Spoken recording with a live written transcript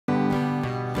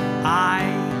I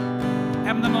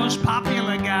am the most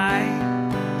popular guy.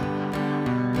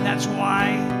 That's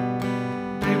why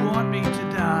they want me to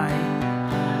die.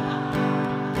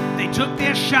 They took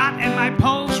their shot and my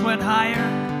pulse went higher.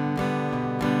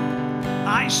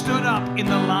 I stood up in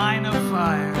the line of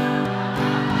fire.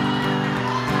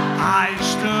 I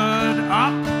stood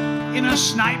up in a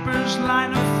sniper's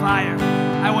line of fire.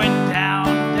 I went down,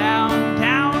 down,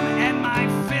 down, and my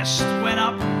fist went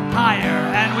up higher.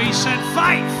 And we said,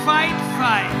 fight, fight,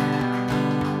 fight.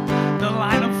 The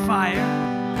line of fire,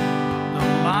 the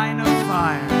line of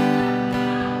fire.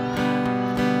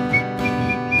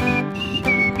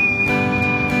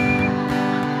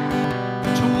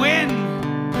 To win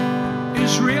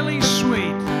is really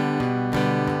sweet.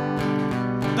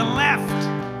 The left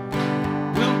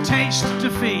will taste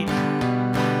defeat.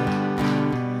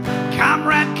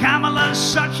 Comrade Kamala's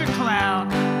such a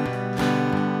clown,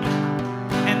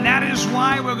 and that is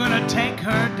why we're gonna take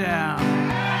her down.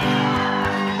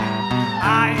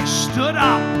 I stood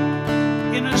up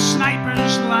in a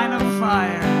sniper's line of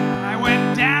fire. I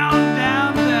went down,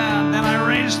 down, down, then I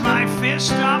raised my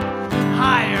fist up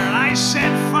higher, and I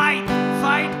said, fight,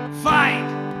 fight, fight.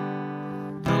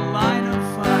 The line of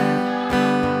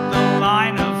fire, the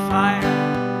line of fire.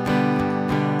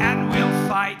 And we'll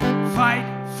fight, fight,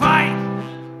 fight.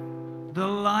 The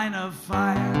line of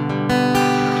fire.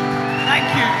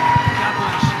 Thank you.